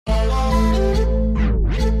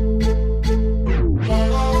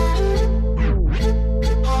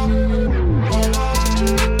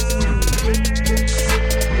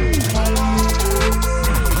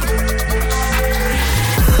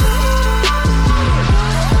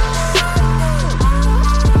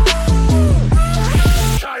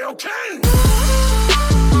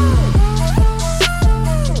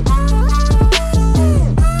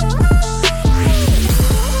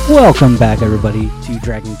Welcome back, everybody, to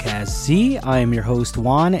Dragon Cast Z. I am your host,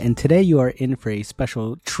 Juan, and today you are in for a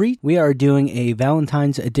special treat. We are doing a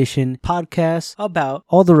Valentine's edition podcast about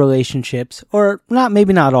all the relationships, or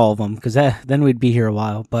maybe not all of them, because then we'd be here a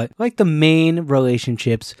while, but like the main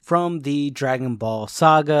relationships from the Dragon Ball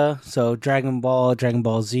saga. So Dragon Ball, Dragon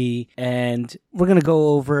Ball Z, and we're going to go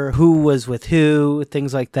over who was with who,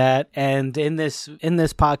 things like that. And in this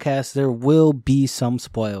podcast, there will be some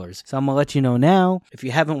spoilers. So I'm going to let you know now, if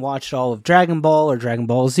you haven't watched all of Dragon Ball or Dragon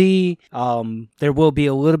Ball Z, there will be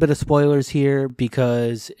a little bit of spoilers here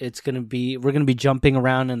because we're going to be jumping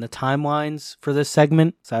around in the timelines for this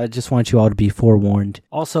segment. So I just want you all to be forewarned.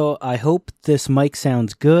 Also, I hope this mic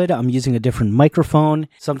sounds good. I'm using a different microphone,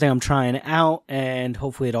 something I'm trying out, and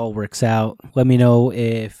hopefully it all works out. Let me know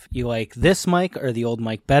if you like this mic or the old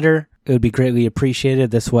mic better. It would be greatly appreciated.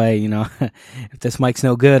 This way, if this mic's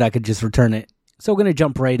no good, I could just return it. So we're going to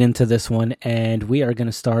jump right into this one, and we are going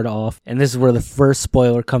to start off, and this is where the first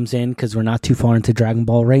spoiler comes in, because we're not too far into Dragon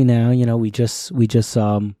Ball right now. We just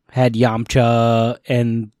had Yamcha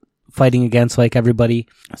and fighting against like everybody.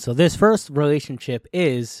 So this first relationship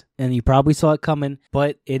is, and you probably saw it coming,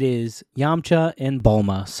 but it is Yamcha and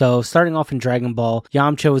Bulma. So starting off in Dragon Ball,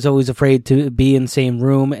 Yamcha was always afraid to be in the same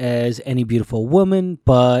room as any beautiful woman,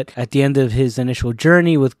 but at the end of his initial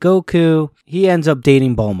journey with Goku, he ends up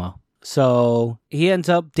dating Bulma. So he ends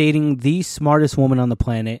up dating the smartest woman on the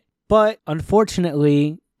planet, but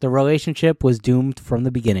unfortunately, the relationship was doomed from the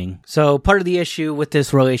beginning. So part of the issue with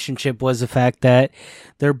this relationship was the fact that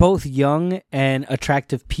they're both young and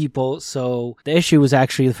attractive people. So the issue was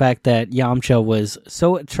actually the fact that Yamcha was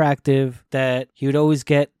so attractive that he would always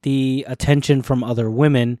get the attention from other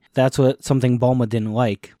women. That's something Bulma didn't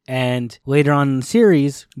like. And later on in the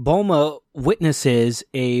series, Bulma witnesses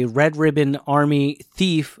a Red Ribbon Army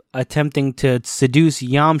thief attempting to seduce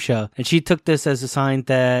Yamcha, and she took this as a sign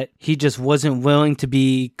that he just wasn't willing to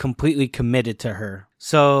be completely committed to her.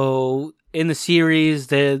 So in the series,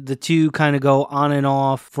 the two kind of go on and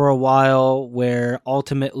off for a while, where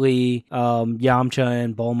ultimately Yamcha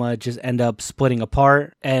and Bulma just end up splitting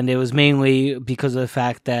apart, and it was mainly because of the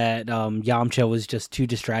fact that Yamcha was just too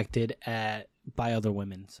distracted by other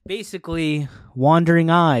women. Basically, wandering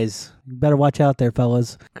eyes. You better watch out there,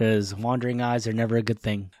 fellas, because wandering eyes are never a good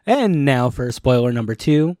thing. And now for spoiler number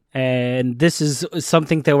 2. And this is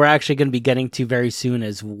something that we're actually going to be getting to very soon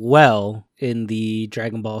as well in the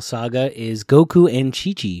Dragon Ball saga, is Goku and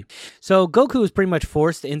Chi-Chi. So Goku was pretty much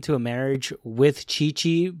forced into a marriage with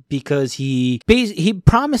Chi-Chi because he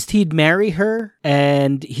promised he'd marry her,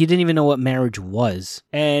 and he didn't even know what marriage was.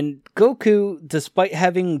 And Goku, despite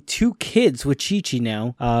having 2 kids with Chi-Chi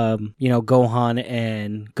now, Gohan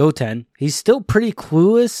and Goten, he's still pretty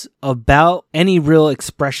clueless about any real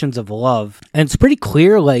expressions of love. And it's pretty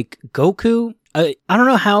clear, like, Goku, I don't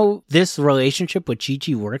know how this relationship with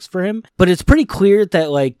Chi-Chi works for him, but it's pretty clear that,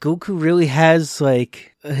 like, Goku really has, like,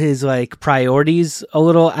 his, like, priorities a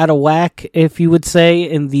little out of whack, if you would say,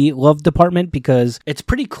 in the love department, because it's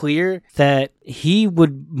pretty clear that he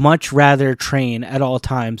would much rather train at all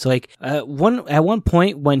times. Like, at one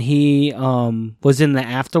point when he was in the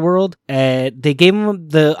afterworld, they gave him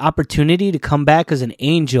the opportunity to come back as an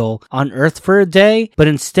angel on Earth for a day, but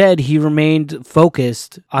instead he remained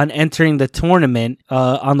focused on entering the tournament,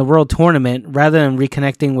 on the world tournament, rather than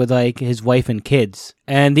reconnecting with, like, his wife and kids.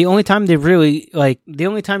 And the only time you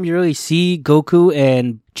really see Goku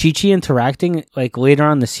and Chi-Chi interacting, like, later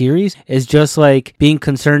on in the series, is just, like, being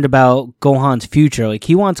concerned about Gohan's future. Like,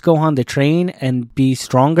 he wants Gohan to train and be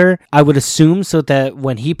stronger, I would assume, so that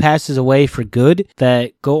when he passes away for good,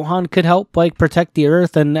 that Gohan could help, like, protect the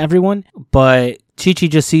Earth and everyone. But Chi-Chi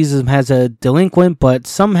just sees him as a delinquent, but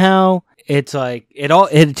somehow it's like it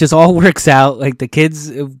just all works out. Like, the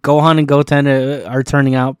kids, Gohan and Goten, are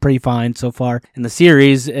turning out pretty fine so far in the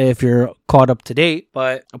series, if you're caught up to date.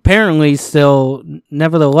 But apparently, still,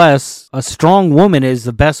 nevertheless, a strong woman is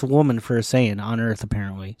the best woman for a Saiyan on Earth,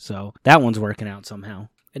 apparently. So that one's working out somehow.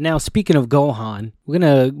 And now, speaking of Gohan, we're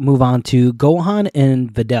going to move on to Gohan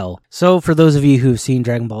and Videl. So for those of you who've seen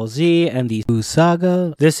Dragon Ball Z and the Buu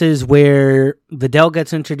Saga, this is where Videl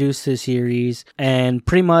gets introduced to the series, and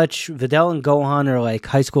pretty much Videl and Gohan are like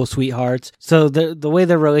high school sweethearts. So the way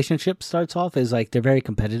their relationship starts off is like they're very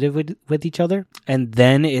competitive with each other, and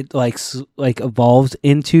then it like evolves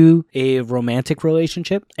into a romantic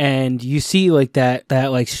relationship, and you see like that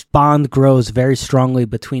like bond grows very strongly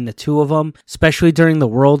between the two of them, especially during the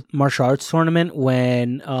World Martial Arts Tournament when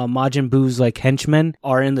when Majin Buu's like henchmen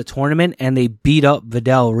are in the tournament and they beat up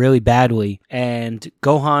Videl really badly, and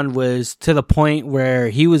Gohan was to the point where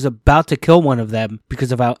he was about to kill one of them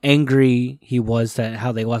because of how angry he was that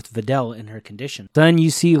how they left Videl in her condition. Then you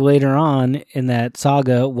see later on in that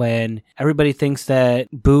saga when everybody thinks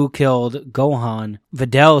that Buu killed Gohan,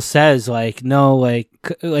 Videl says like, no, like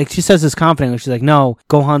she says this confidently. She's like, no,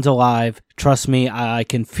 Gohan's alive. Trust me, I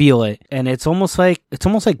can feel it. And it's almost like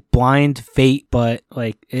blind fate, but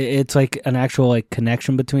like it's like an actual like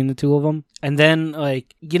connection between the two of them. And then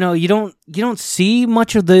like, you know, you don't see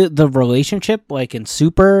much of the relationship like in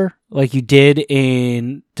Super like you did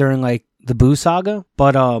during like the Buu saga,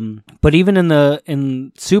 but even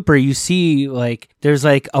in Super you see like there's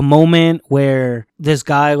like a moment where this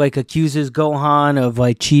guy like accuses Gohan of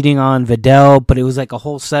like cheating on Videl, but it was like a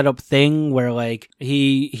whole setup thing where like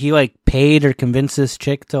he like paid or convinced this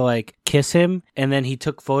chick to like kiss him, and then he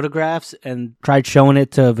took photographs and tried showing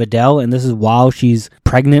it to Videl, and this is while she's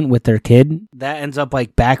pregnant with their kid. That ends up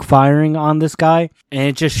like backfiring on this guy, and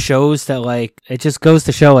it just shows that like it just goes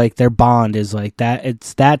to show like their bond is like that,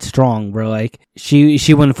 it's that strong where like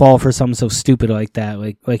she wouldn't fall for something so stupid like that.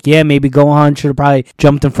 Like yeah, maybe Gohan should have probably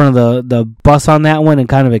jumped in front of the bus on that one and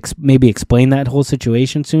kind of maybe explain that whole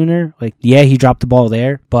situation sooner. Like yeah, he dropped the ball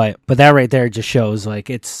there, but that right there just shows like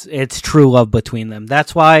it's true love between them.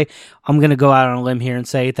 That's why I'm gonna go out on a limb here and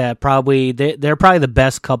say that probably they're probably the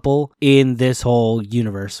best couple in this whole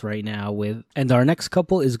universe right now. And our next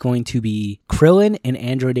couple is going to be Krillin and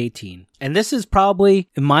Android 18. And this is probably,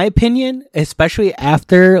 in my opinion, especially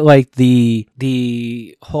after like the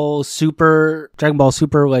whole Dragon Ball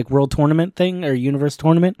Super like World Tournament thing or Universe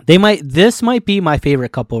Tournament, this might be my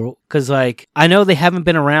favorite couple. Cause like, I know they haven't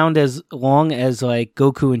been around as long as like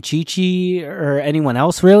Goku and Chi-Chi or anyone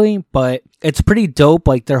else really, but it's pretty dope,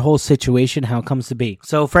 like their whole situation, how it comes to be.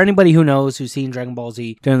 So for anybody who knows, who's seen Dragon Ball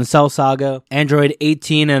Z during the Cell Saga, Android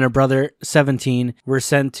 18 and her brother 17 were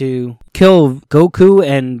sent to kill Goku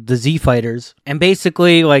and the Z Fighters. And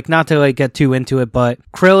basically, like, not to like get too into it, but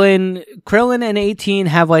Krillin and 18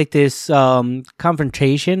 have like this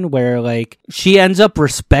confrontation where like she ends up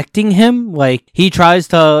respecting him. Like he tries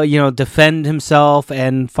to, you know, defend himself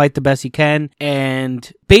and fight the best he can,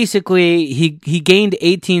 and basically he gained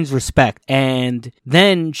 18's respect, and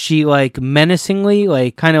then she like menacingly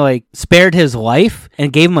like kind of like spared his life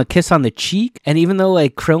and gave him a kiss on the cheek. And even though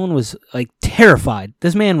like Krillin was like terrified,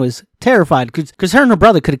 this man was terrified because her and her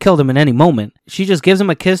brother could have killed him at any moment, she just gives him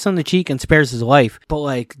a kiss on the cheek and spares his life. But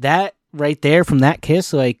like that right there, from that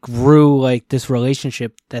kiss, like grew like this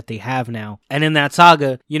relationship that they have now. And in that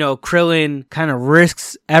saga, you know, Krillin kind of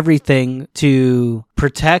risks everything to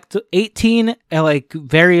protect 18 at like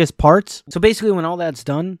various parts. So basically when all that's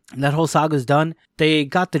done, that whole saga's done, they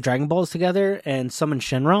got the Dragon Balls together and summoned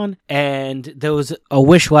Shenron, and there was a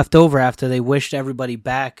wish left over after they wished everybody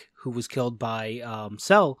back who was killed by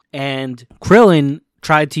Cell. And Krillin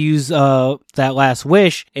tried to use that last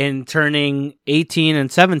wish in turning 18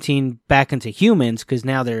 and 17 back into humans, because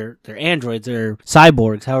now they're androids, they're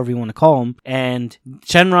cyborgs, however you want to call them. And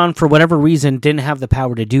Shenron, for whatever reason, didn't have the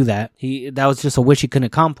power to do that. That was just a wish he couldn't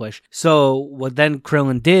accomplish. So what then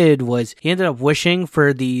Krillin did was he ended up wishing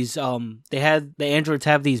for these, the androids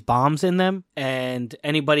have these bombs in them, and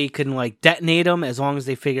anybody can like detonate them as long as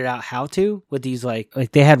they figured out how to, with these like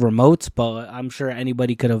they had remotes, but I'm sure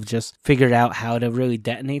anybody could have just figured out how to really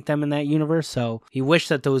detonate them in that universe. So he wished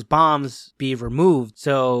that those bombs be removed.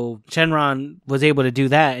 So Shenron was able to do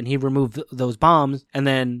that, and he removed those bombs. And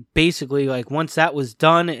then basically like once that was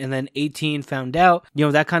done and then 18 found out, you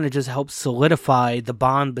know, that kind of just helped solidify the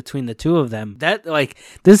bond between the two of them. That like,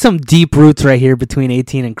 there's some deep roots right here between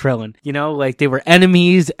 18 and Krillin. You know, like they were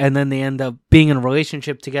enemies and then they end up being in a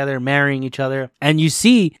relationship together, marrying each other. And you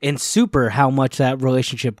see in Super how much that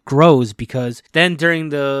relationship grows, because then during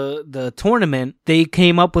the tournament, they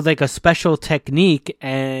came up with like a special technique,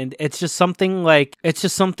 and it's just something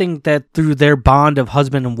that through their bond of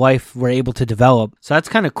husband and wife were able to develop. So that's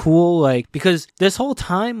kind of cool, like, because this whole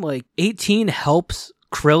time, like 18 helps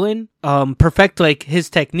Krillin perfect like his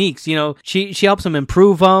techniques. You know, she helps him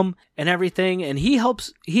improve them and everything, and he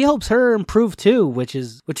helps her improve too, which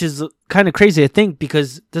is kind of crazy to think,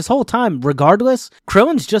 because this whole time, regardless,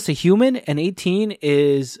 Krillin's just a human and 18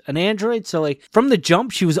 is an android. So like from the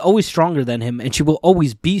jump, she was always stronger than him, and she will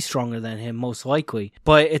always be stronger than him most likely.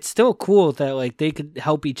 But it's still cool that like they could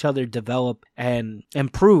help each other develop and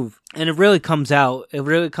improve. And it really comes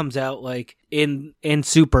out like in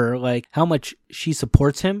Super, like how much she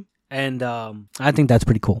supports him. And I think that's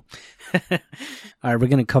pretty cool. All right, we're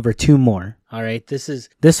going to cover two more. All right, this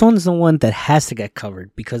one's the one that has to get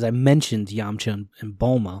covered because I mentioned Yamcha and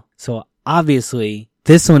Bulma. So obviously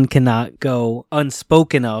this one cannot go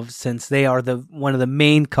unspoken of since they are one of the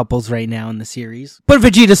main couples right now in the series. But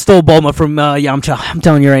Vegeta stole Bulma from Yamcha. I'm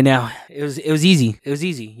telling you right now, it was easy. It was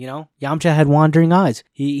easy, you know. Yamcha had wandering eyes.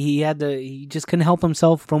 He just couldn't help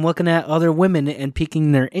himself from looking at other women and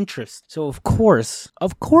piquing their interest. So of course,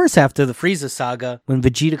 after the Frieza saga, when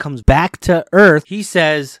Vegeta comes back to Earth, he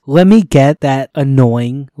says, "Let me get that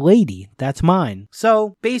annoying lady. That's mine."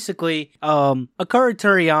 So basically, Akira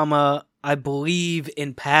Toriyama, I believe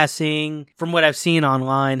in passing, from what I've seen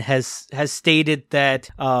online, has stated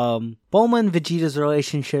that Bulma and Vegeta's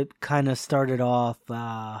relationship kind of started off,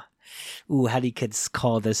 how do you kids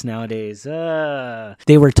call this nowadays?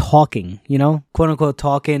 They were talking, you know, quote unquote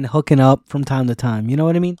talking, hooking up from time to time. You know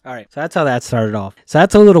what I mean? All right. So that's how that started off. So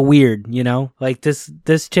that's a little weird, you know, like this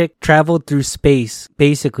chick traveled through space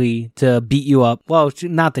basically to beat you up. Well,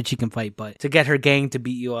 not that she can fight, but to get her gang to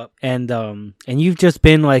beat you up. And you've just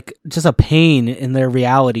been like just a pain in their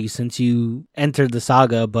reality since you entered the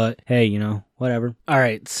saga. But hey, you know, whatever. All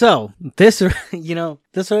right. So this, you know,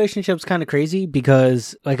 this relationship's kind of crazy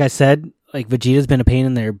because, like I said, like Vegeta's been a pain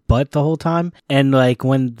in their butt the whole time. And like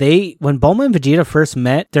when Bulma and Vegeta first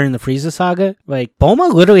met during the Frieza saga, like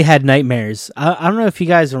Bulma literally had nightmares. I don't know if you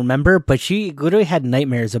guys remember, but she literally had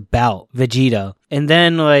nightmares about Vegeta. And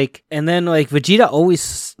then Vegeta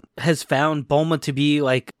always has found Bulma to be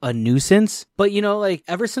like a nuisance. But you know, like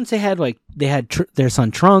ever since they had their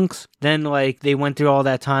son Trunks, then like they went through all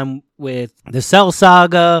that time with the Cell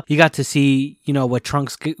saga. You got to see, you know, what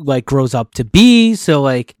Trunks like grows up to be. So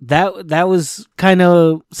like that was kind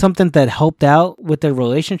of something that helped out with their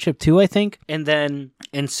relationship too, I think. And then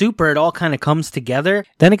in Super, it all kind of comes together.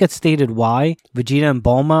 Then it gets stated why Vegeta and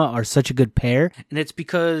Bulma are such a good pair. And it's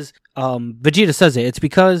because Vegeta says it. It's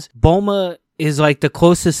because Bulma is like the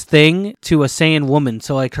closest thing to a Saiyan woman.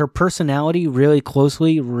 So like her personality really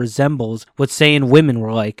closely resembles what Saiyan women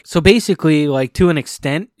were like. So basically, like to an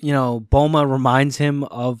extent, you know, Bulma reminds him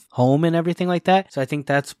of home and everything like that. So I think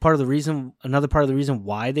that's another part of the reason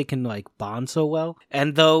why they can like bond so well.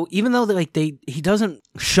 And even though he doesn't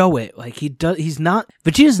show it, like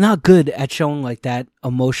Vegeta's not good at showing like that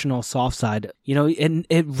emotional soft side, you know, and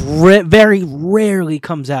it very rarely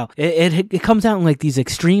comes out. It comes out in like these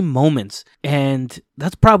extreme moments. And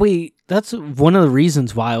that's one of the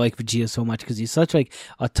reasons why I like Vegeta so much, because he's such like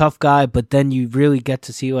a tough guy, but then you really get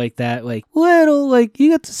to see like that, like little, like you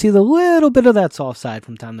get to see the little bit of that soft side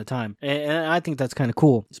from time to time. And I think that's kind of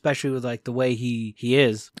cool, especially with like the way he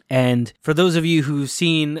is. And for those of you who've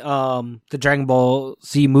seen the Dragon Ball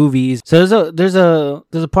Z movies, so there's a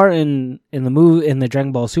part in the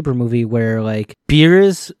Dragon Ball Super movie where like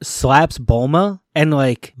Beerus slaps Bulma, and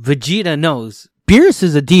like Vegeta knows Beerus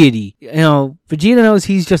is a deity. You know, Vegeta knows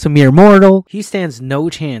he's just a mere mortal. He stands no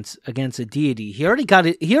chance against a deity.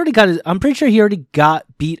 I'm pretty sure he already got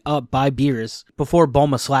beat up by Beerus before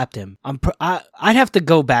Bulma slapped him. I'd have to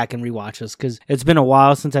go back and rewatch this because it's been a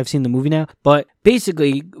while since I've seen the movie now. But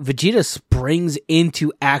basically, Vegeta springs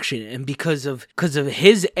into action, and because of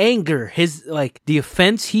his anger, his like the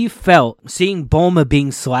offense he felt seeing Bulma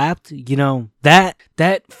being slapped, you know, that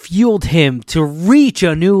fueled him to reach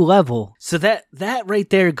a new level. So that right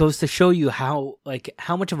there goes to show you how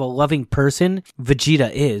much of a loving person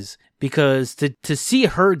Vegeta is. Because to see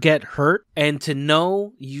her get hurt and to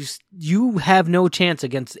know you have no chance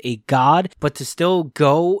against a god, but to still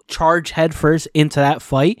go charge headfirst into that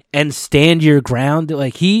fight and stand your ground,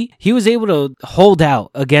 like he was able to hold out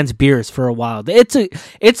against Beerus for a while.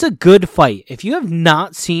 It's a good fight. If you have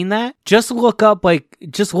not seen that, just look it up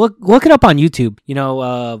on YouTube. You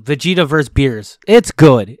know, Vegeta versus Beerus. It's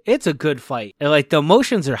good. It's a good fight. And, like the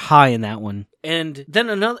emotions are high in that one. And then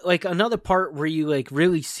another part where you like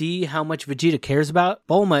really see how much Vegeta cares about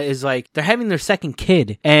Bulma is like they're having their second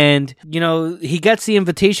kid, and you know he gets the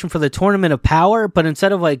invitation for the Tournament of Power, but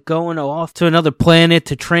instead of like going off to another planet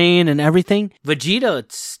to train and everything,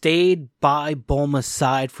 Vegeta stayed by Bulma's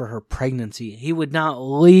side for her pregnancy. He would not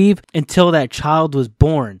leave until that child was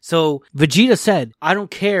born. So Vegeta said, I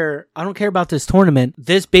don't care about this tournament.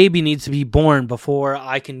 This baby needs to be born before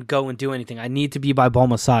I can go and do anything. I need to be by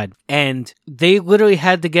Bulma's side. And they literally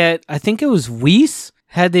had to get, I think it was Whis,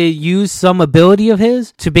 had to use some ability of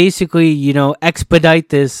his to basically, you know, expedite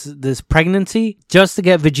this pregnancy just to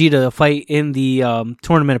get Vegeta to fight in the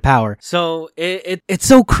Tournament of Power. So it's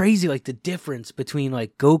so crazy, like the difference between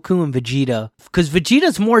like Goku and Vegeta, because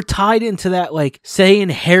Vegeta's more tied into that like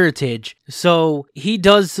Saiyan heritage. So he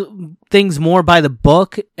does things more by the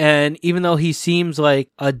book, and even though he seems like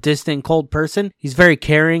a distant, cold person, he's very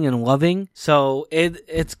caring and loving. So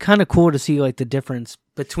it's kind of cool to see like the difference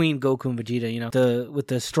between Goku and Vegeta, with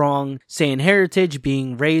the strong Saiyan heritage,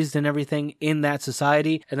 being raised and everything in that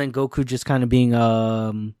society, and then Goku just kind of being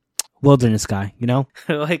wilderness guy,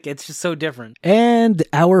 like it's just so different. And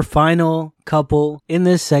our final couple in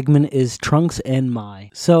this segment is Trunks and Mai.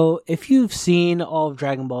 So if you've seen all of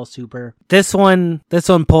Dragon Ball Super, this one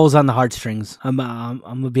pulls on the heartstrings. I'm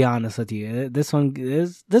gonna be honest with you. This one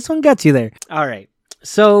gets you there. All right.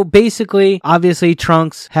 So basically, obviously,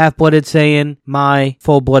 Trunks, half-blooded Saiyan, Mai,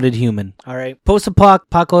 full-blooded human. All right.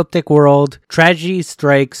 Post-apocalyptic world, tragedy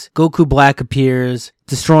strikes, Goku Black appears,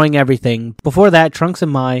 destroying everything. Before that, Trunks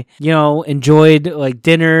and Mai, enjoyed like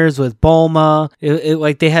dinners with Bulma.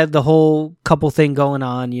 Like they had the whole couple thing going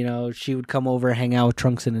on. She would come over, hang out with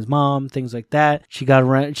Trunks and his mom, things like that. She got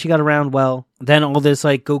around well. Then all this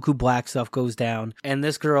like Goku Black stuff goes down, and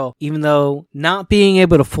this girl, even though not being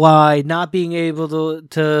able to fly, not being able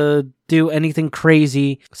to do anything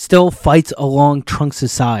crazy, still fights along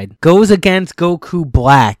Trunks' side. Goes against Goku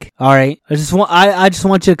Black. All right, I just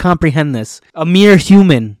want you to comprehend this. A mere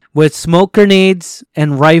human with smoke grenades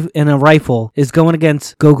and a rifle is going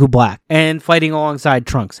against Goku Black and fighting alongside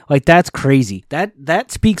Trunks. Like that's crazy.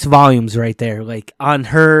 That speaks volumes right there. Like on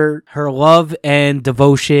her love and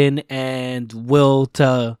devotion and will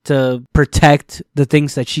to protect the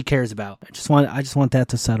things that she cares about. I just want that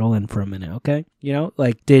to settle in for a minute, okay?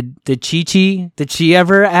 Like did Chi-Chi, did she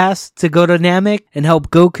ever ask to go to Namek and help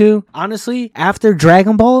Goku? Honestly, after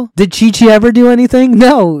Dragon Ball, did Chi-Chi ever do anything?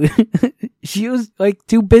 No. She was like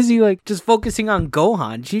too busy like just focusing on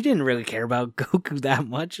Gohan. She didn't really care about Goku that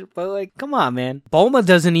much. But like, come on, man. Bulma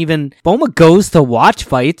goes to watch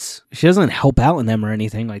fights. She doesn't help out in them or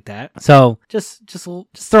anything like that. So just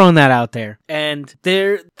throwing that out there. And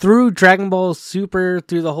they're through Dragon Ball Super,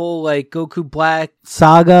 through the whole like Goku Black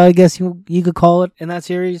saga, I guess you could call it in that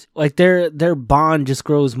series. Like their bond just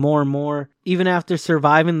grows more and more. Even after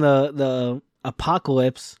surviving the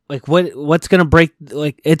apocalypse, like what's gonna break,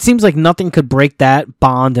 like it seems like nothing could break that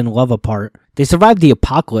bond and love apart. They survived the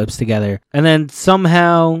apocalypse together, and then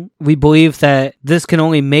somehow we believe that this can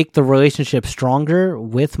only make the relationship stronger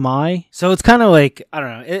with Mai. So it's kind of like, I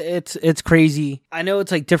don't know, it's crazy. I know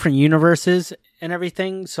it's like different universes and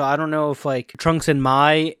everything, so I don't know if like Trunks and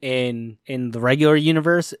Mai in the regular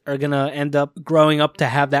universe are gonna end up growing up to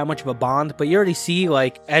have that much of a bond, but you already see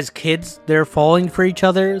like as kids they're falling for each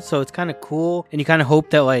other, so it's kind of cool, and you kind of hope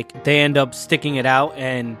that like they end up sticking it out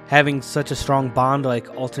and having such a strong bond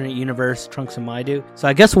like alternate universe Trunks and Mai do. So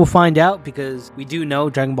I guess we'll find out, because we do know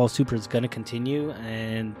Dragon Ball Super is gonna continue,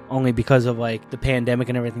 and only because of like the pandemic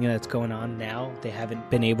and everything that's going on now, they haven't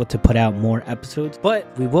been able to put out more episodes, but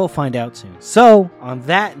we will find out soon. So on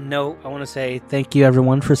that note, I want to say thank you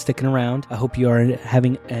everyone for sticking around. I hope you are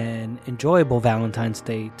having an enjoyable Valentine's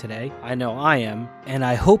Day today. I know I am. And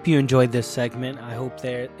I hope you enjoyed this segment. I hope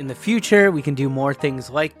that in the future we can do more things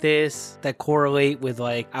like this that correlate with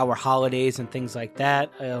like our holidays and things like that.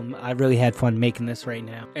 I really had fun making this right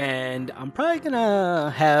now. And I'm probably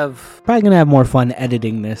gonna have more fun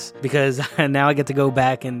editing this, because now I get to go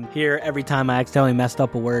back and hear every time I accidentally messed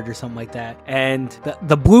up a word or something like that. And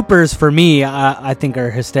the bloopers for me, I think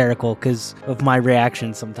are hysterical because of my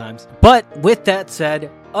reactions sometimes. But with that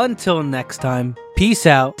said, until next time, peace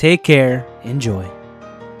out, take care, enjoy.